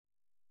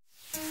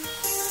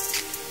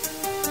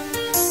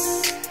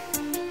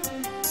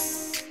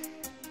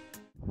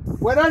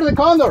Where are the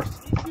condors?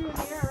 Two in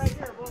the air right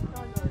here, both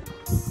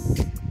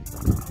condors.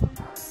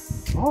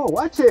 Oh,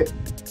 watch it.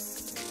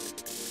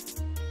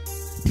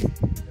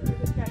 They're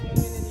just kind of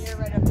hanging in the air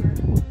right up here.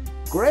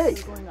 Great.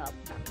 They're going up.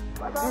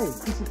 Hey,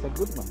 this is a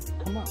good one.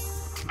 Come on.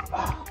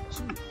 Ah,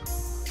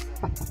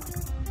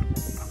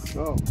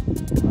 go.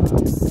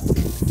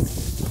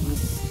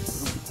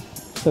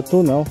 It's a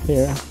tunnel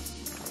here.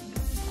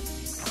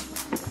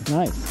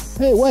 Nice.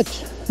 Hey,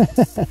 watch.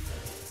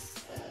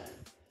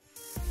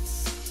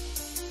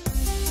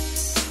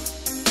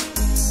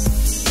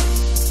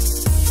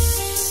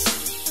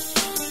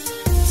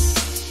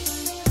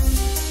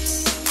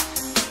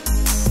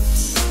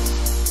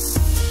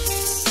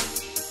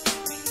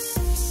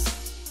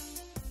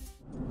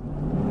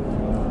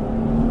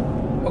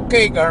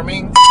 Okay,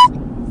 Garmin.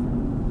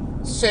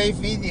 Save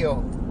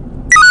video.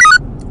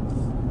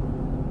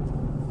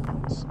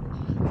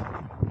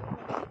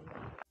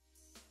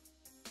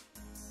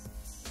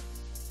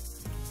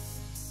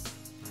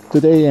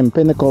 Today in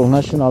Pinnacles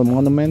National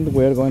Monument,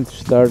 we're going to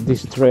start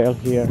this trail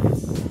here.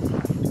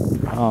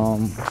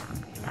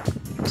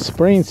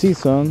 Spring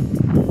season,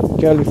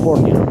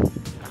 California.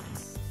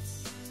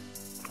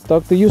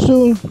 Talk to you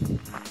soon.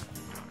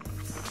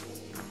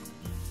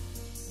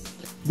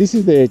 This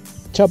is the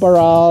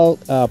Chaparral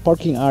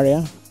parking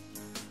area.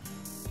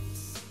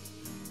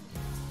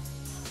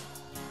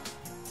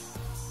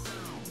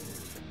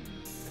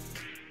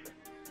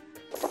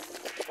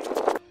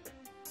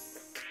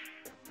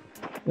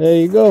 There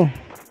you go.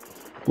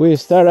 We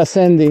start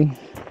ascending.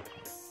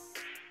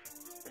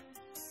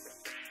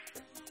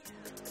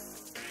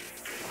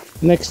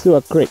 Next to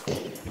a creek.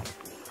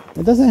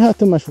 It doesn't have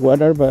too much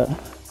water, but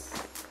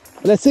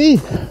let's see.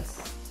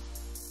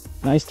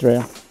 Nice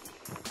trail.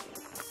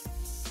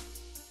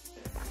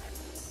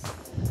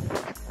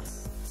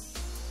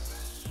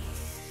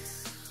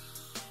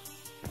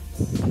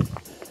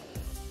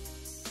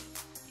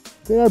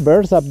 There are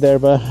birds up there,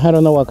 but I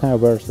don't know what kind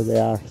of birds they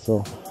are,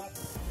 so.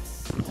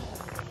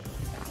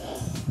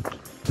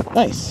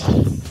 Nice.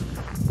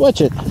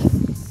 Watch it.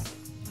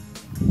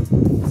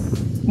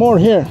 More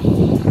here.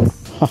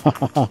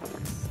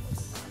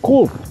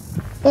 Cool.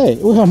 Hey,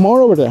 we have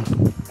more over there.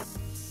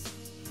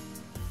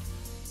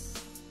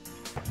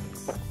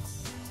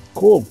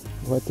 Cool.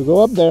 We have to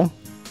go up there.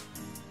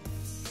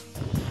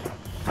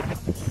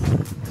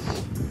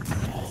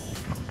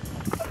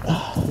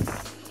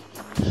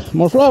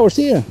 More flowers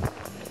here.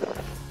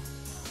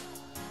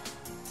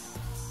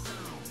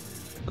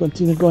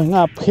 Continue going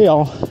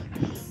uphill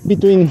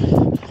between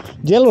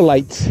yellow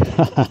lights.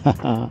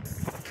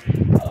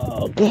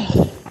 Okay,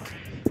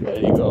 there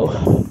you go.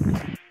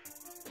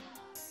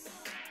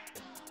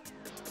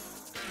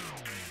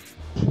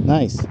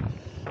 Nice.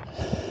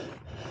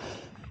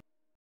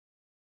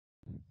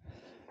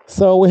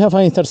 So we have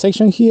an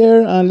intersection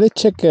here, and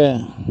let's check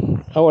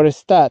our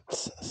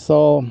stats.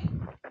 So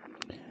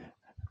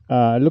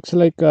looks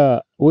like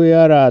we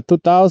are at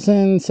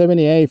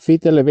 2,078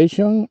 feet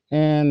elevation,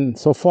 and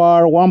so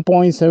far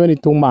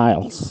 1.72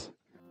 miles.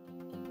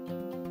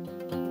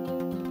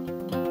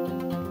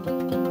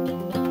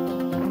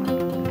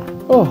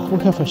 Oh,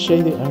 we have a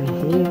shady area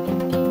here.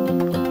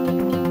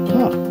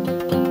 Huh.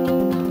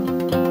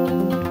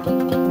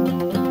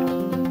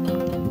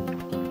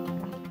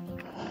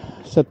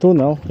 It's a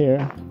tunnel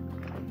here.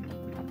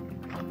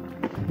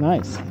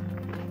 Nice.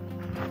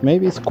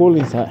 Maybe it's cool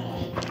inside.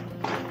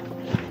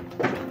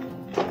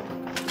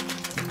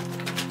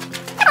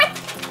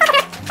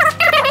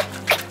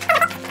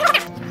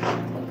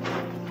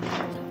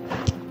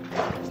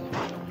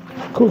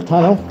 Cool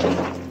tunnel.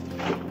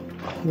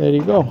 There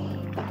you go.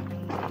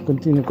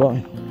 Continue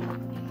going.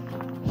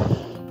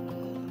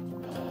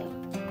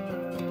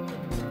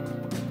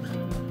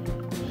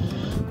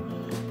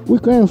 We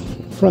came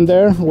from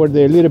there where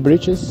the little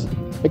bridges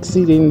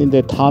exiting in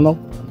the tunnel.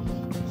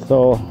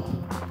 So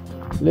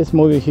let's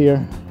move it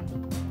here.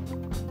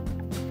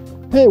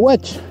 Hey,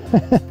 watch.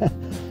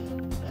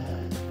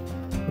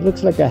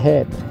 Looks like a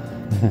head.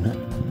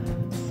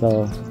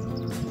 So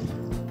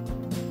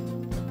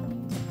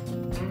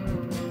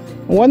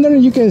I'm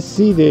wondering, you can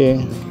see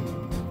the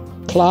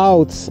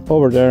clouds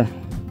over there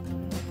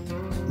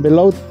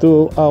below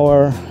to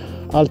our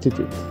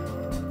altitude.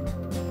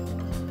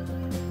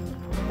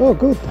 Oh,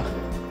 good.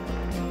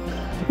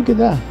 Look at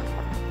that.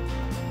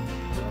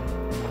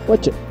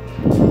 Watch it.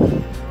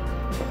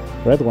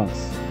 Red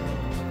ones.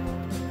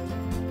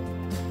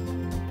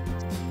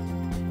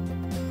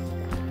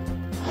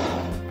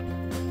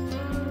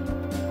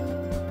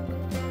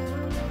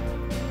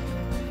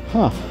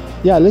 Huh.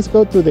 Yeah, let's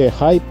go to the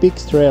High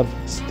Peaks Trail,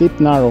 steep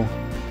narrow.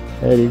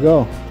 There you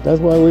go. That's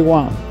what we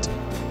want.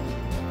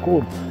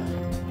 Cool.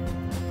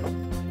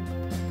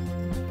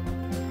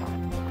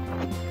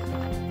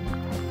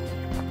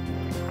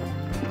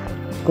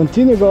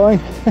 Continue going.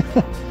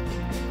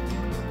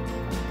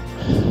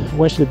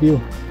 Watch the view.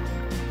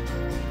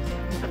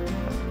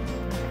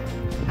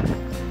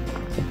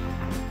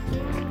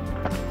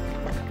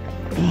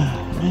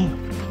 Man.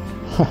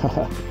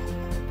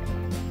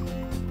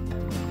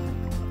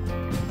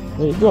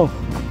 There you go.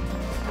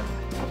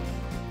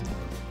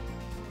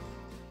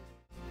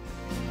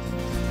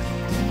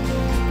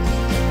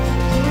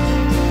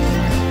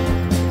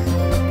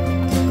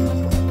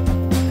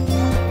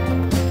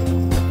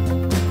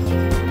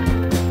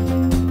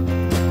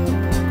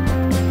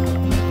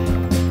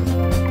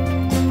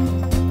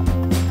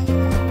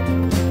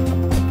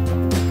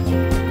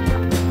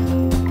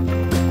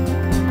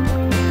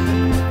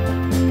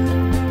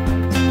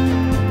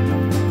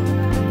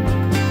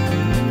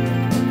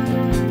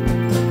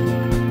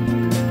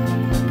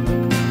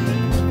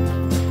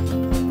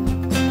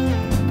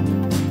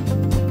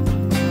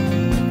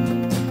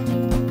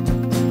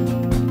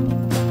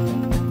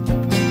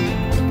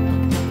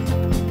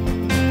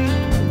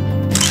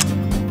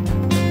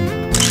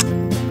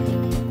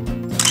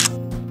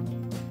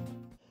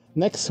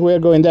 Next, we're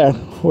going there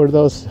where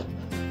those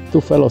two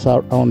fellows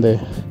are on the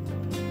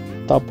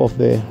top of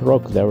the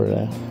rock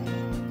there.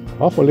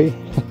 Hopefully.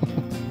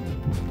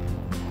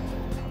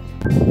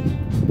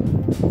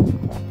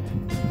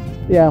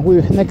 Yeah,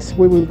 next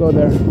we will go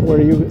there where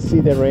you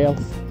see the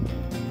rails.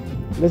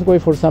 Let's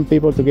wait for some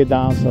people to get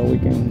down so we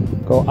can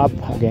go up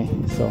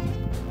again. So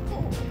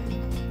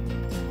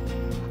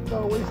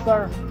we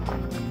start.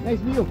 Nice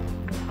view.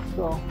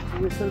 So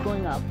we start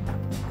going up.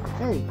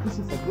 Hey, this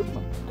is a good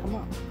one. Come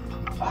on.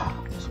 Ah,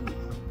 jeez.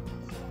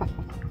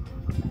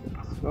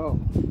 Let's go.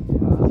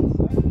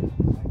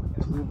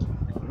 2,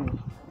 3,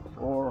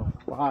 4,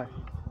 5,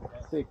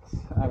 6.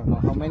 I don't know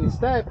how many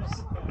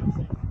steps.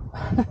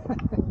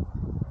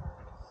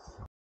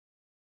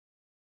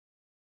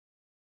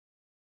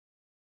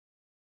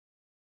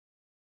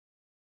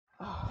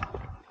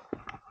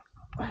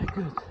 Very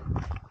good.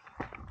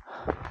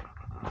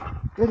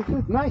 Very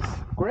good. Nice.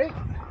 Great.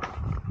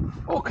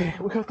 Okay,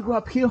 we have to go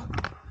uphill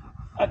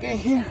again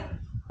here.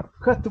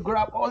 We have to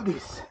grab all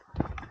this.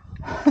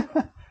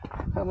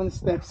 How many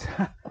steps?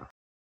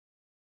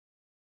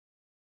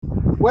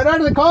 Where are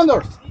the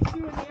condors? These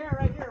two in the air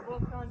right here,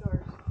 both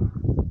condors.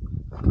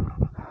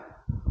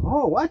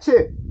 Oh, watch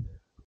it.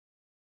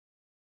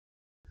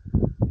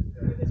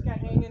 Look at this guy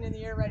hanging in the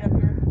air right up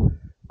here.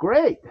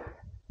 Great.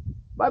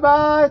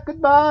 Bye-bye.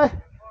 Goodbye.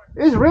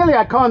 It's really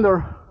a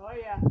condor. Oh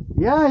yeah.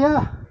 Yeah,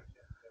 yeah.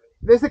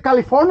 There's a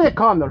California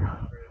condor.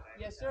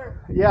 Yes,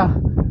 sir. Yeah.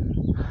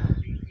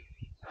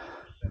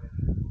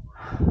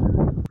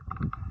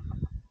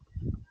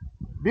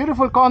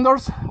 Beautiful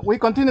condors. We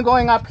continue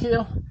going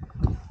uphill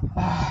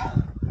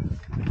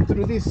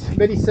through these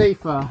very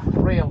safe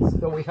rails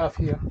that we have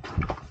here.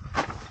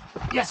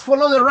 Yes,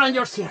 follow the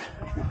rangers here.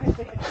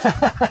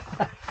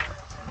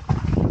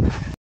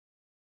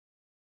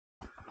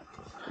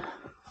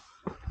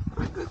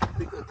 Good,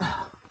 very good.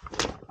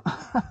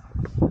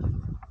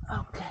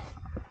 Okay.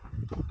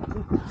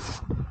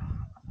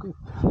 Good.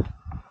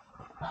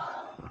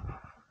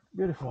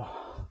 Beautiful.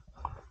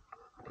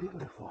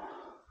 Beautiful.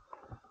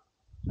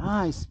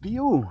 Nice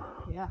view.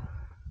 Yeah.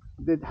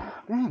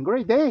 Man,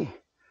 great day.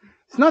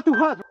 It's not too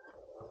hot.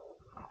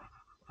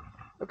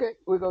 Okay,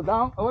 we go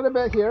down a little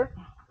bit here.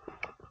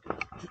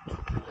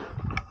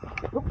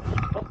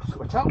 Oops,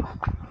 watch out.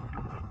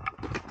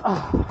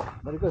 Ah,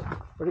 very good,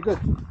 very good.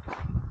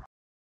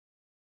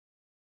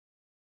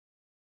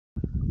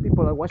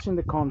 People are watching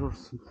the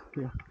condors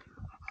here.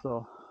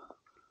 So,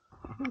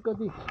 we got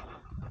this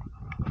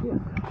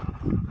here.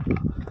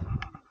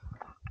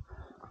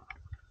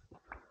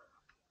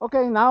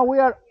 Okay, now we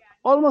are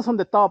almost on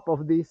the top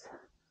of this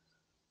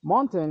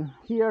mountain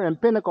here in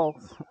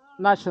Pinnacles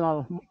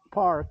National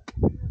Park,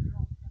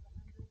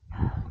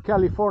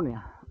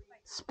 California.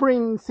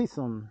 Spring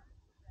season.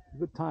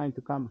 Good time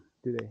to come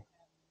today.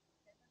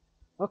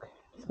 Okay,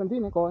 let's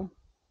continue going.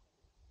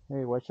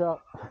 Hey, watch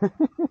out.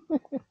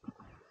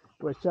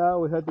 Watch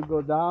out, we have to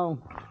go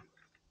down.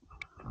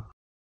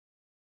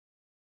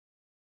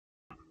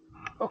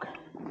 Okay.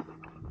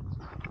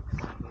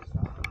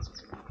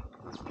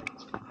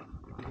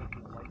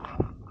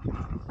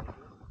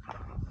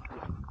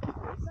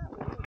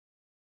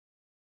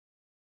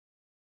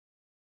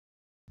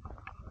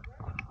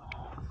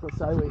 So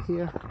sideway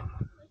here.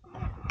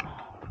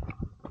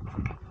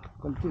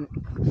 Continue.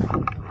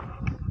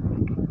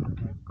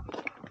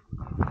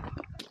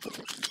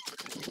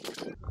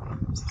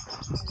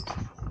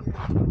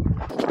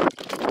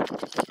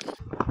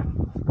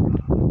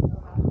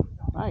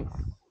 Nice.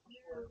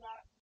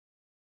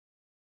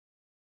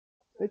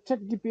 Let's check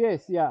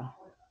GPS. Yeah,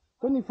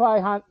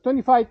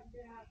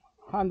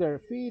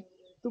 2,500 feet,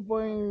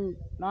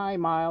 2.9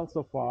 miles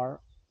so far.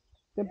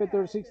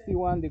 Temperature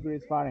 61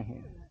 degrees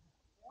Fahrenheit.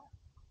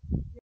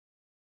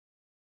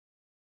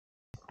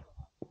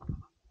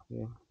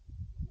 Yeah.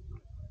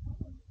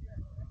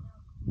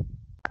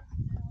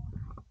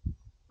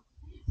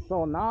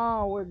 So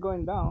now we're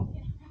going down.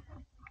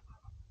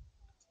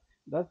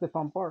 That's the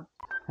fun part.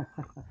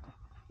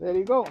 There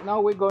you go. Now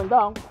we're going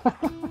down.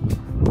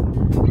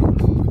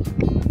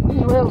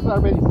 These rails are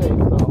very safe,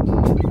 so.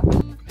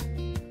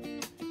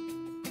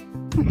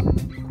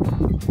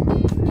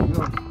 There you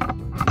go.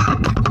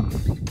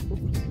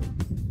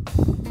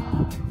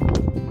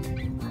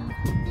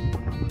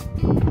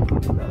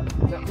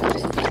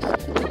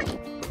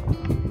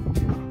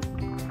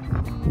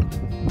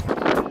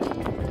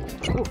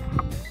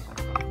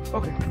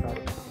 Okay, got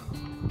it.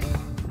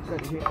 Got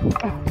it here.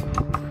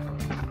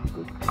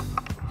 Good.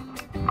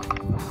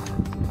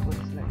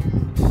 What's next?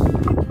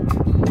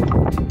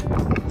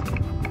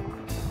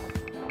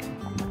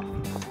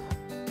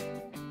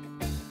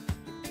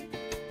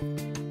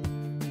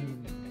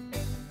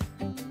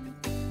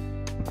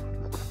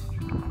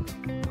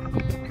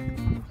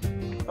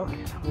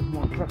 Okay, there's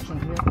more traction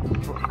here.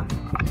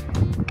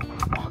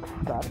 Okay,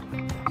 got it.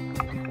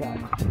 Got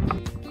it.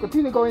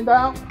 Continue going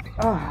down.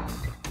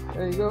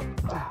 There you go.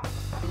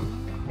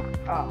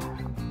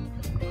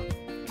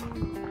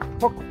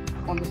 Hook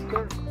on the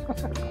skirt.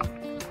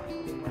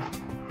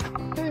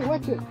 Hey,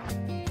 watch it.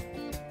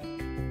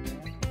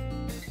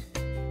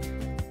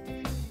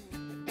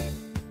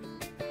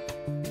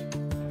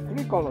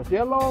 colors: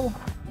 yellow,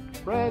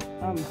 red,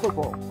 and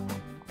purple.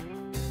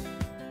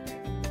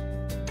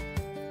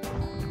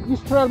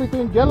 This trail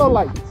between yellow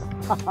lights.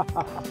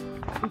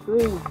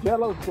 Between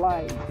yellow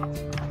slides.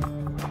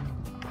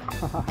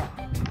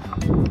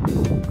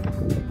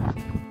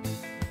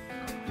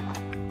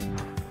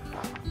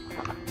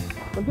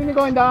 Continue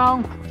going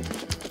down.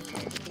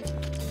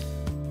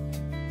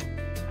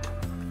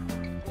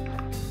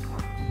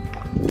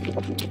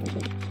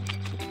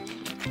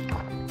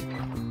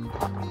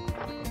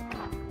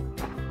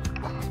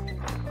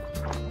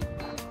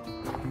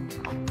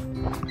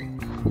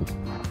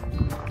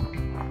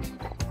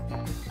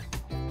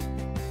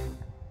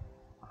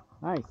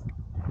 Nice.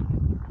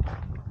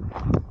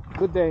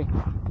 Good day.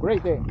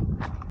 Great day.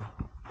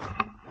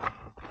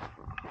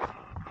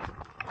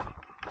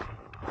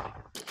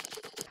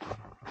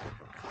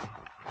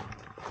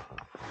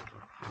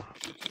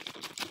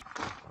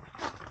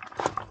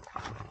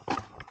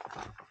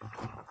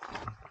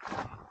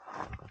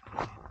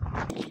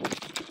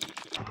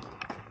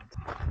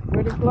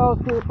 Very close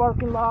to the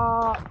parking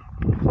lot.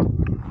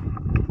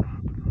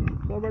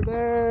 It's over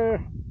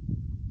there.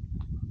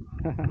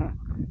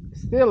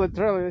 Still, the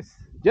trail is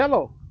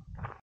yellow.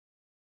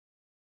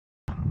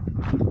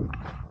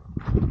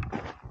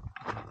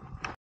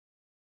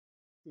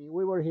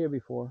 We were here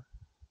before.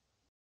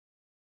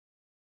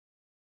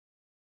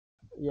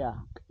 Yeah,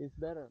 it's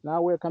better.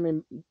 Now we're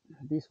coming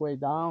this way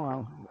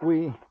down.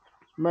 We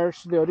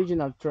merged the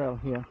original trail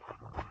here.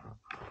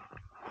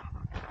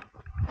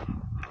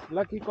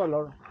 Lucky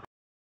color.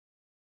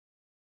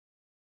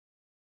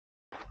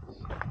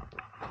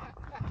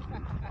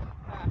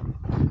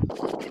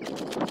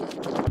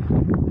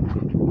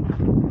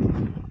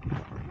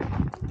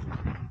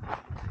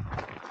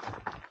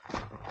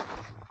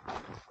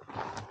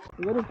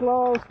 Very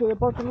close to the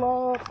parking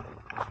lot.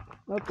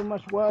 Not too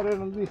much water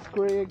on this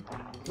creek,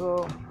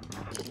 so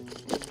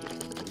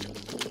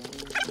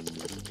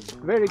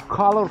very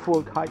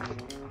colorful hike.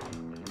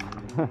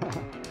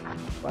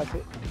 Watch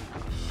it.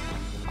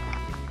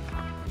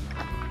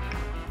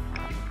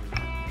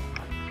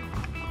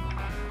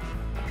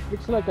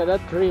 Looks like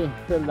that tree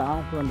fell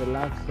down from the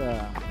last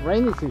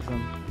rainy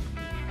season.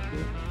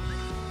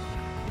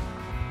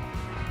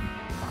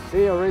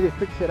 They already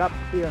fixed it up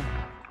here.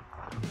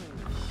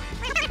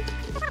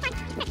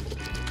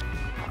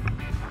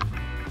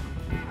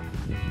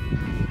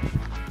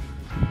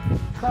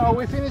 So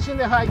we're finishing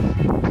the hike.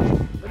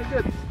 Very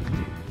good.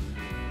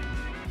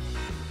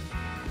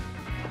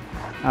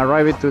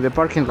 Arrived to the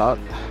parking lot.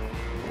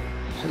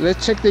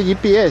 Let's check the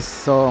GPS.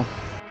 So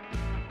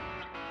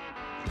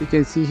you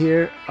can see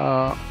here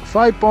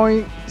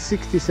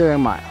 5.67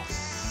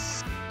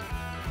 miles.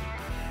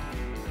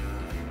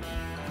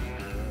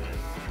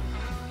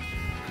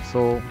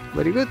 So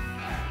very good.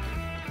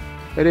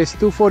 It is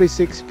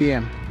 2:46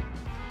 p.m.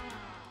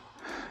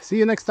 See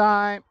you next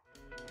time.